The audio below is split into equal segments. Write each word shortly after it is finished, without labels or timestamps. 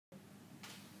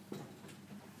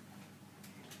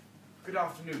Good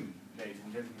afternoon, ladies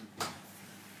and gentlemen.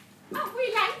 Aren't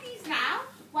we ladies now?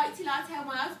 Wait till I tell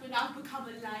my husband I've become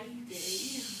a lady.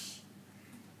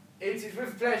 It is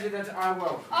with pleasure that I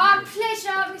welcome Our you.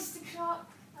 pleasure, Mr. Clark.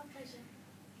 Our pleasure.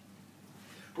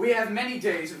 We have many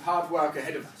days of hard work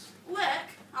ahead of us. Work?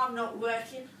 I'm not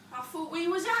working. I thought we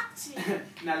was acting.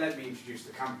 Now let me introduce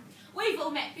the company. We've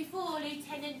all met before,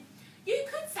 Lieutenant. You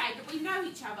could say that we know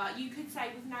each other. You could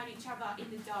say we've known each other in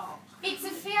the dark. It's a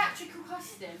theatrical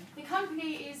custom. The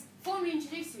company is formally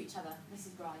introduced to each other,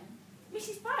 Mrs. Bryan.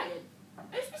 Mrs. Bryan?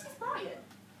 Who's Mrs. Bryan?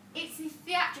 It's the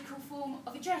theatrical form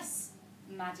of address,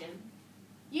 madam.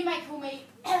 You may call me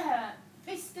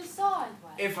Mr.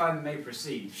 Sideways. If I may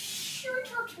proceed. Shh, you're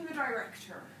interrupting the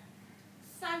director.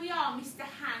 So we are Mr.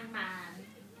 Hangman.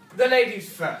 The ladies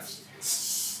first.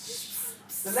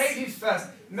 The ladies first.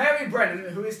 Mary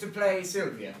Brennan, who is to play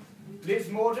Sylvia. Liz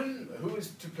Morden, who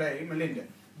is to play Melinda.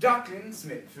 Ducklin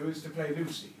Smith, who is to play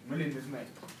Lucy, Melinda's maid.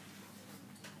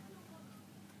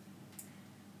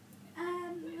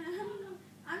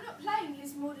 I'm not playing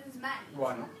Liz Morden's maid.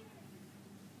 Why not?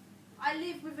 I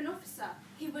live with an officer.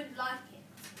 He wouldn't like it.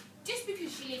 Just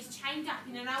because she lives chained up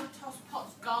in an old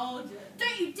tosspot's garden.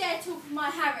 Don't you dare talk of my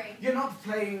Harry. You're not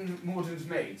playing Morden's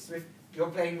maid, Smith. You're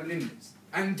playing Melinda's.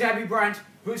 And Debbie Bryant,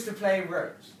 who is to play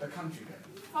Rose, the country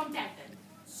girl. From Devon.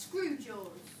 Scrooge yours.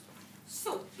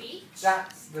 Salt Beach.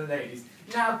 That's the ladies.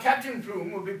 Now, Captain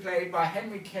Plume will be played by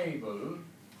Henry Cable,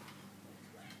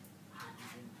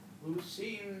 who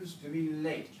seems to be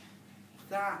late.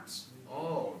 That's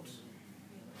odd.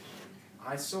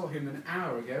 I saw him an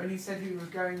hour ago, and he said he was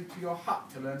going to your hut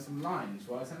to learn some lines.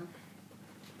 Wiseham?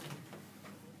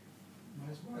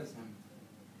 Where's Wiseham?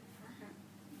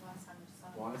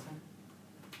 Wiseham?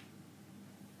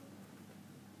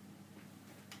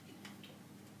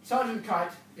 Sergeant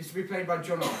Kite is to be played by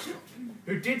John Arscott,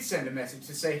 who did send a message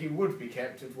to say he would be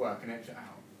kept at work an extra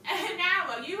hour. An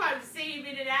hour? You won't see him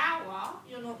in an hour.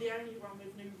 You're not the only one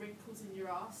with new wrinkles in your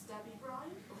ass, Debbie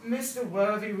Bryan. Mr.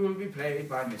 Worthy will be played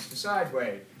by Mr.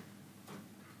 Sideway.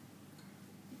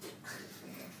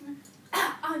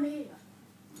 I'm here.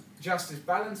 Justice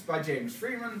Balanced by James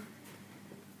Freeman.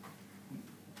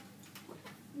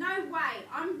 No way.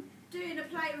 I'm doing a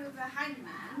play with a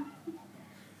hangman.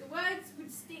 The words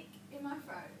would stick in my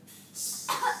throat.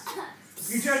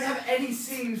 You don't have any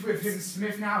scenes with him,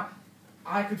 Smith. Now,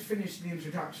 I could finish the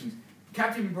introductions.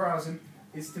 Captain Browson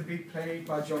is to be played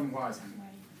by John Wiseham.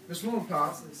 The small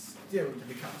parts are still to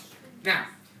be cast. Now,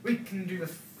 we can do the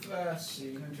first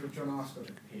scene until John Arscott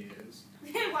appears.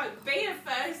 There won't be a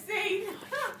first scene.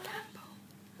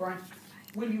 Right,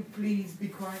 will you please be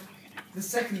quiet? The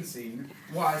second scene,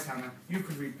 Wisehammer, you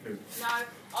could read Plume. No,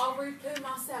 I'll read Plume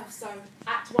myself, so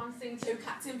Act 1, Scene 2,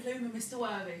 Captain Plume and Mr.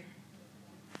 Worthy.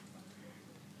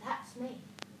 That's me.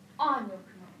 I'm your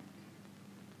commander.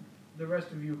 The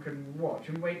rest of you can watch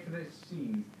and wait for this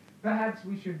scene. Perhaps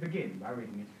we should begin by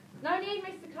reading it. No need,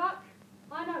 Mr. Clark.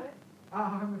 I know it.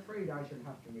 I'm afraid I shall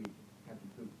have to read Captain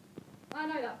Plume. I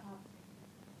know that part.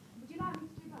 Would you like me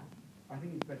to do that? I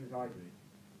think it's better as I do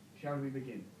it. Shall we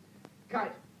begin?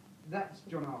 Kite, that's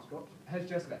John Arscott, has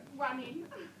just left. Running.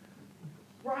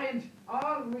 Bryant,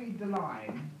 I'll read the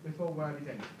line before Worthy's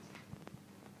entrance.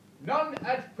 None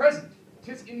at present,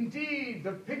 'tis indeed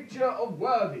the picture of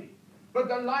Worthy, but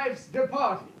the life's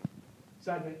departed.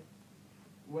 Sideway,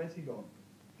 where's he gone?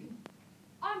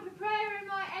 I'm preparing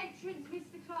my entrance,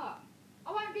 Mr. Clark.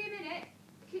 I won't be a minute.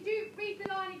 Could you read the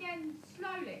line again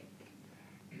slowly?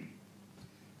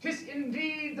 'Tis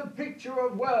indeed the picture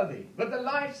of Worthy, but the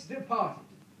life's departed.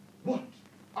 What?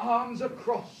 Arms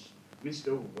across,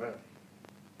 Mr. Worthy.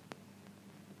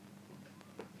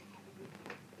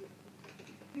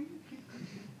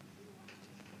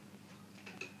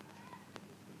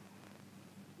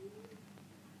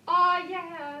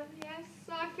 Yeah, yes,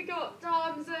 I forgot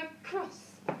arms across.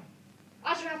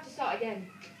 I shall have to start again.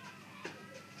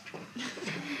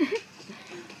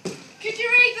 Could you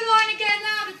read the line again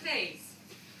louder, please?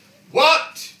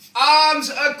 What? Arms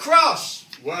across,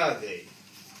 Worthy.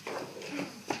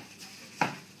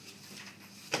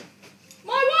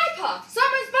 My wiper!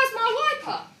 Someone's buzzed my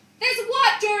wiper! There's a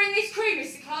wipe drawer in this crew,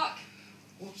 Mr. Clark.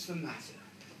 What's the matter?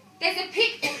 There's a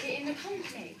pickpocket in the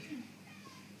company.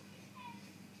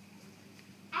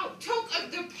 Oh, talk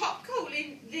of the pot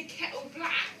calling the kettle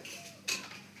black.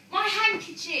 My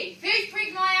handkerchief. Who's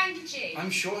prigged my handkerchief?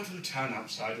 I'm sure it'll turn up,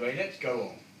 Sideway. Let's go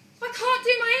on. I can't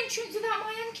do my entrance without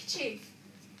my handkerchief.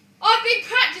 I've been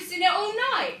practising it all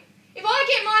night. If I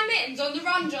get my mittens on the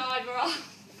run driver,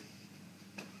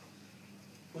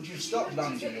 Would you stop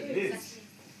lunging at Liz?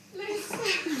 Liz.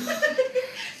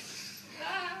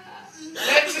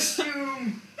 Let's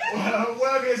assume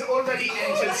Worthy has already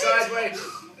entered sideways.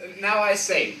 Now I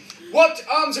say, what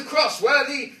arms across,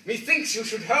 worthy? Methinks you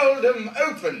should hold them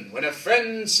open when a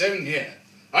friend so near.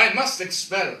 I must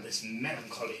expel this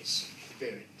melancholy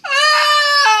spirit.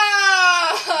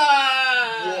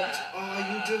 What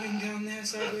are you doing down there,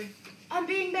 Sadly? I'm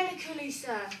being melancholy,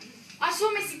 sir. I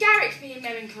saw Mr. Garrick being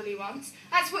melancholy once.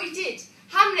 That's what he did.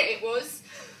 Hamlet it was.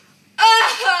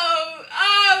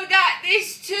 Oh, that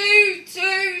this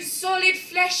too solid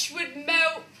flesh would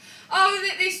melt. Oh,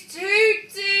 that this too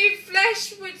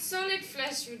solid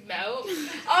flesh would melt.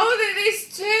 Oh, that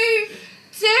this too.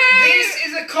 This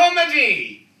is a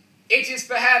comedy. It is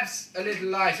perhaps a little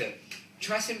lighter.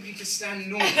 Try simply to stand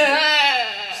normally.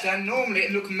 Stand normally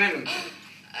and look melancholy.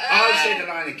 I'll say the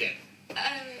line again.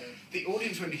 The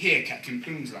audience won't hear Captain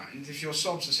Plume's lines if your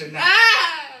sobs are so loud.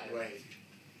 Wait.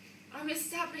 I'm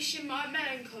establishing my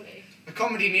melancholy. The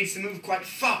comedy needs to move quite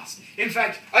fast. In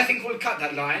fact, I think we'll cut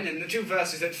that line and the two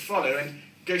verses that follow and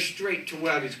go straight to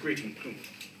Worthy's greeting Plume.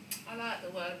 I like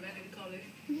the word melancholy.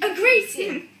 A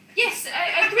greeting? Yes,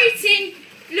 a greeting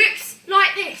looks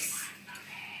like this.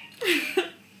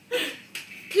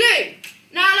 Plume,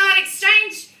 now I'll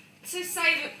exchange to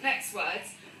say the next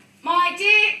words. My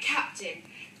dear Captain,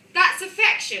 that's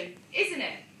affection, isn't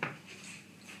it?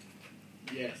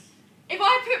 Yes. If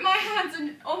I put my hands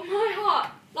on my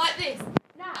heart like this,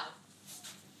 now,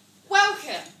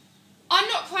 welcome. I'm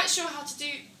not quite sure how to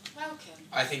do welcome.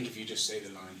 I think if you just say the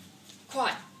line.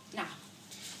 Quite, now.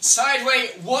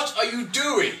 Sideway, what are you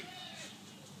doing?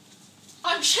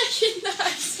 I'm checking that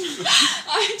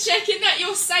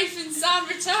you're safe and sound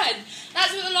return.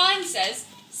 That's what the line says.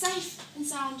 Safe and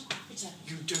sound return.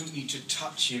 You don't need to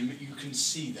touch him, you can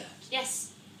see that.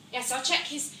 Yes, I'll check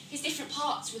his different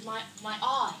parts with my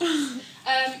eye.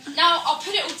 Now I'll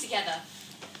put it all together.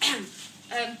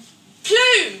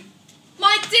 Plume,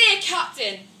 my dear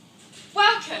Captain,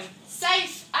 welcome,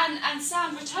 safe and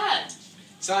sound returned.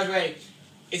 Sideway,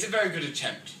 it's a very good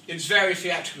attempt. It's very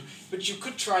theatrical, but you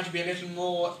could try to be a little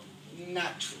more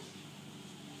natural.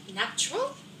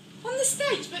 Natural? On the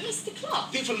stage, but Mr.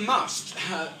 Clark. People must.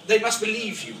 They must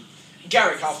believe you.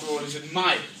 Garrick, after all, is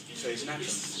admired for his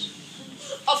naturalness.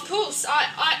 Of course,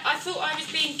 I thought I was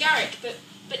being Garrick, but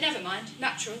never mind.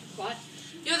 Natural, quite.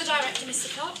 You're the director, Mr.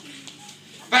 Clark.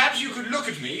 Perhaps you could look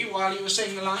at me while you were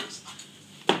saying the lines?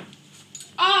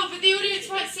 Oh, but the audience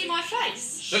won't see my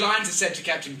face. The lines are said to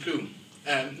Captain Plume.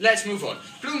 Let's move on.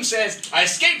 Plume says, I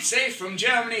escaped safe from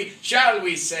Germany, shall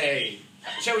we say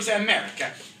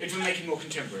America? It will make it more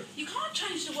contemporary. You can't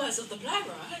change the words of the play,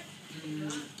 right?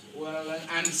 Well,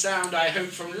 and sound, I hope,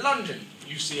 from London.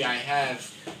 You see, I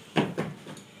have...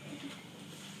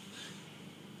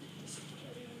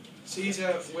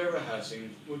 Caesar, we're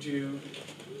rehearsing. Would you...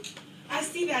 I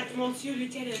see that, Monsieur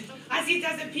Lieutenant. I see it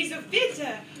as a piece of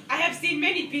theatre. I have seen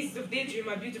many pieces of theatre in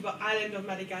my beautiful island of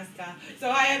Madagascar, so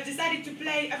I have decided to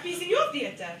play a piece in your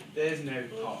theatre. There's no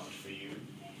part for you.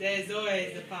 There's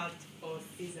always a part for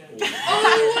Caesar.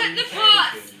 Oh, the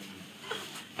parts!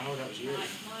 Oh, that was you.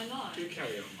 My line. Do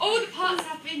carry on. All the parts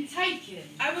have been taken.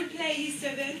 I will play his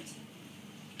servant.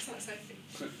 Sounds so thick.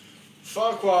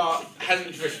 Farquhar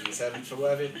hasn't written the servant for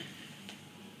Worthy.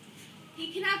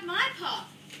 He can have my part.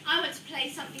 I want to play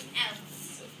something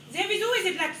else. There is always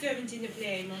a black servant in the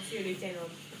play, Monsieur Lieutenant.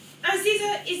 And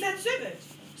Caesar is that servant.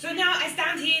 So now I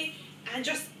stand here and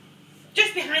just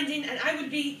behind him, and I will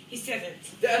be his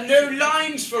servant. There are no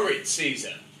lines for it,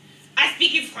 Caesar. I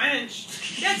speak in French.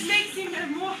 That makes him a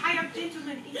more high-up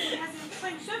gentleman if he has a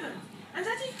French servant. And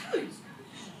that is good.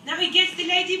 Now he gets the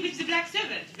lady with the black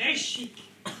servant. Very chic.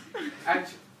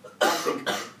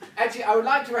 Actually, I would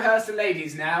like to rehearse the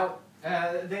ladies now.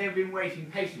 They have been waiting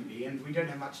patiently, and we don't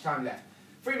have much time left.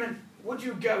 Freeman, would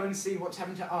you go and see what's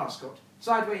happened to Arscott?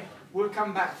 Sideway, we'll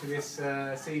come back to this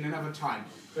scene another time.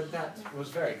 But that was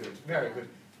very good, very good.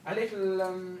 A little,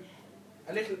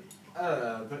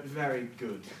 but very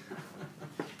good.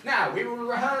 Now, we will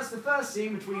rehearse the first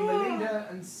scene between Melinda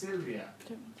and Sylvia.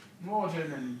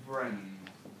 Morgan and Brennan.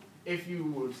 If you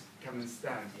would come and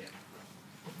stand here.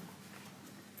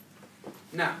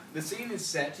 Now, the scene is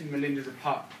set in Melinda's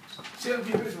apartment.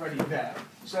 Sylvia is already there,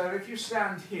 so if you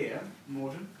stand here,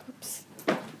 Morgan,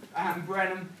 and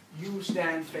Brennan, you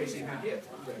stand facing her here.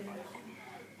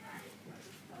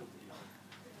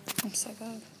 I'm so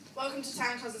bad. Welcome to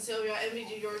town, Cousin Sylvia. I envied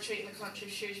you your retreat in the country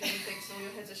of shoes many things, and all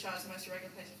your heads are shy as the most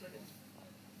irregular place of living.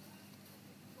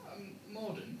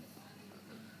 Morden?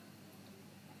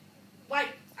 Wait,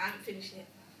 I haven't finished yet.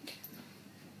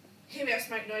 Here we have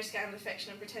smoke, noise, scandal,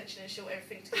 affection, and pretension, and short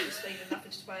everything to keep the speed and nothing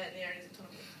to play at in the areas of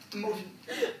autonomy. Morden,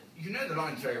 you know the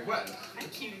lines very well.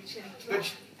 Thank you, Chilly.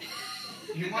 But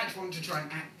you might want to try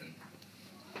and act them.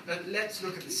 let's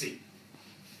look at the scene.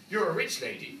 You're a rich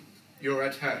lady. You're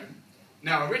at home.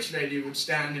 Now, a rich lady would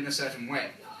stand in a certain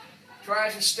way. Try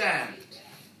to stand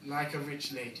like a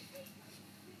rich lady.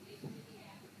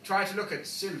 Try to look at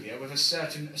Sylvia with a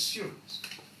certain assurance.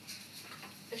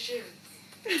 Assurance.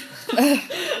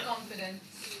 Confidence.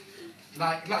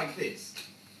 Like this.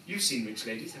 You've seen rich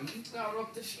ladies, haven't you? No, I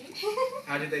robbed the sheep.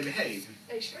 How did they behave?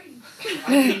 They screamed.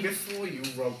 I mean, before you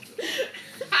robbed them.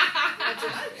 I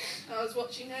don't know. I was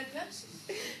watching their nurses.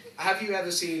 Have you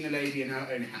ever seen a lady in her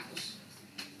own house?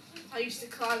 I used to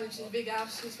climb into the big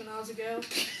houses when I was a girl.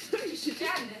 You should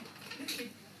stand there.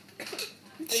 I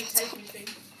didn't take anything.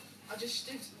 I just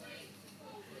stood.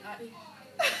 Like,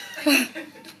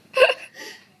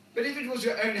 But if it was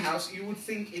your own house, you would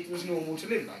think it was normal to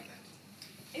live like that.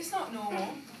 It's not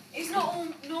normal. It's not all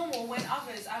normal when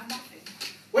others have nothing.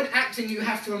 When acting, you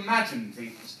have to imagine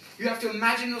things. You have to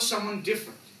imagine you're someone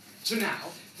different. So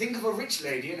now, think of a rich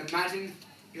lady and imagine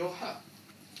you're her.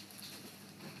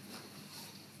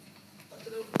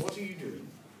 What are you doing?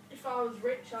 if I was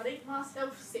rich, I'd eat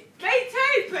myself sick. Me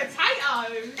too, potatoes.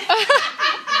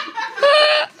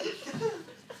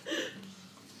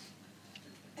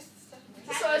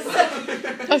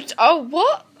 Oh,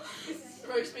 what?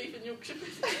 Roast beef and Yorkshire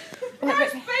pudding.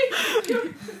 Roast beef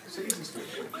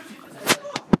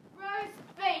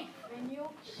and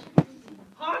Yorkshire.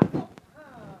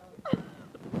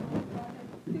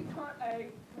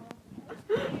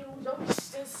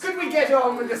 Could we get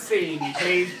on with the scene,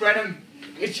 please, Brennan?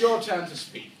 It's your turn to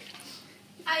speak.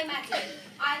 Oh, madam,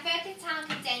 I've heard the town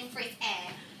condemned for its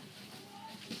air.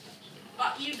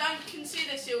 But you don't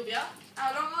consider, Sylvia,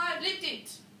 how long I have lived in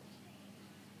it.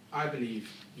 I believe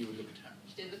you would look at her.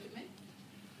 She did look at me.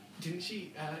 Didn't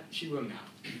she? She will now.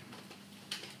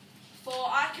 For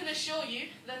I can assure you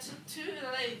that to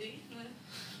the lady,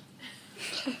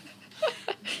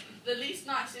 the least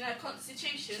nice in her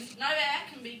constitution, no air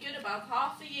can be good above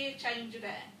half a year change of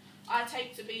air. I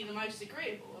take to be the most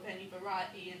agreeable of any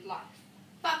variety in life.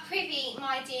 But prithee,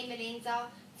 my dear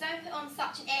Melinda, don't put on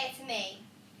such an air to me.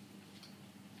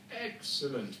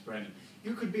 Excellent, Brennan.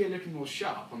 You could be a little more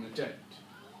sharp on the don't.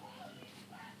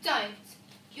 Don't.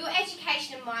 Your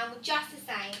education and mine were just the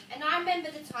same, and I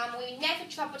remember the time when we never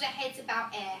troubled our heads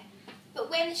about air. But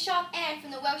when the sharp air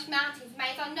from the Welsh mountains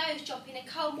made our nose drop in a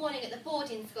cold morning at the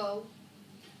boarding school.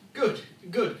 Good,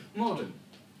 good. Modern.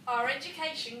 Our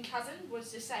education, cousin,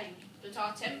 was the same, but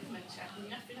our temperaments had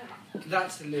nothing alike.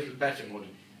 That's a little better,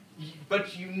 Morden.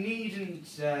 But you needn't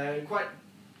quite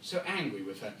so angry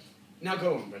with her. Now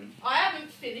go on, Brennan. I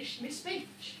haven't finished my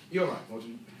speech. You're right,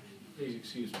 Morden. Please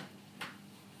excuse me.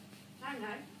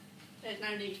 No, there's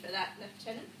no need for that,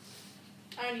 Lieutenant.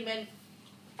 I only meant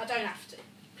I don't have to.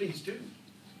 Please do.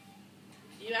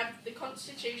 You have the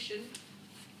constitution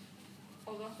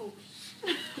of a horse.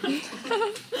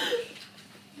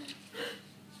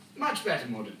 Much better,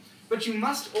 Morden. But you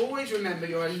must always remember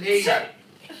you're a lady.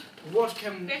 What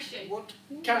can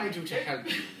we do to help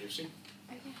you, Lucy?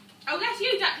 Oh, that's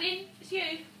you, Duckling. It's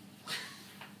you.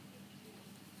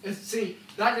 See,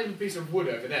 that little piece of wood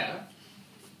over there.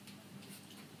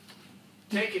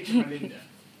 Take it to Melinda.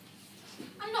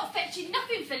 I'm not fetching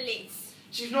nothing for Liz.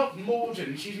 She's not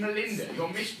Morden, she's Melinda, your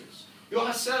mistress. You're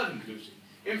her servant, Lucy.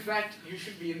 In fact, you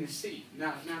should be in the seat.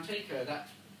 Now take her that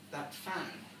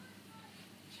fan.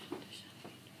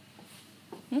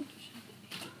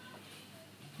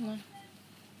 No.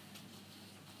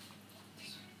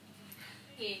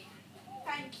 Here.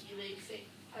 Thank you, Lucy.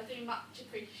 I do much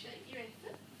appreciate your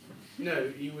effort.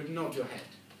 No, you would nod your head.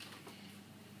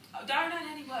 Oh, don't add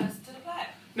any words to the play.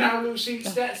 Now, Lucy,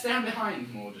 stand behind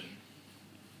Morden.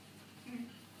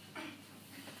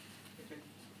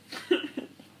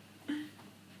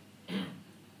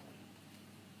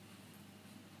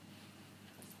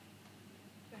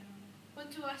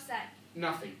 What do I say?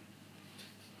 Nothing.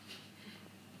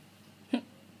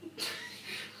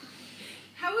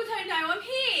 How would I know? I'm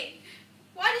here.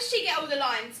 Why does she get all the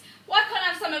lines? Why can't I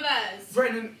have some of hers?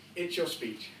 Brennan, it's your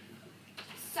speech.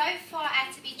 So far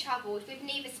as to be troubled with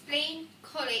neither spleen,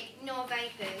 colic, nor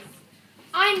vapours.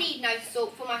 I need no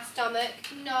salt for my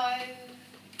stomach, no.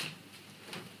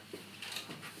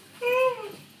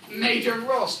 Major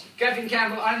Ross, Captain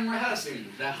Campbell, I'm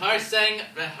rehearsing. Rehearsing.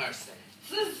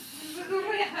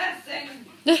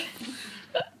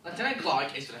 Lieutenant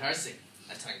Clark is rehearsing.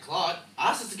 Lieutenant Clark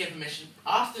asked us to give permission,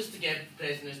 asked us to give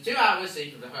prisoners 2 hours so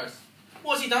he could rehearse.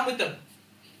 What's he done with them?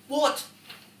 What?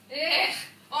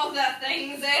 All the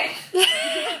things, Where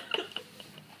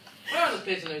are the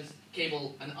prisoners,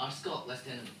 Cable and our Scott,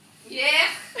 Lieutenant?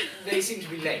 Yeah. They seem to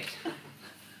be late.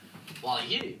 While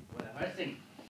you were rehearsing.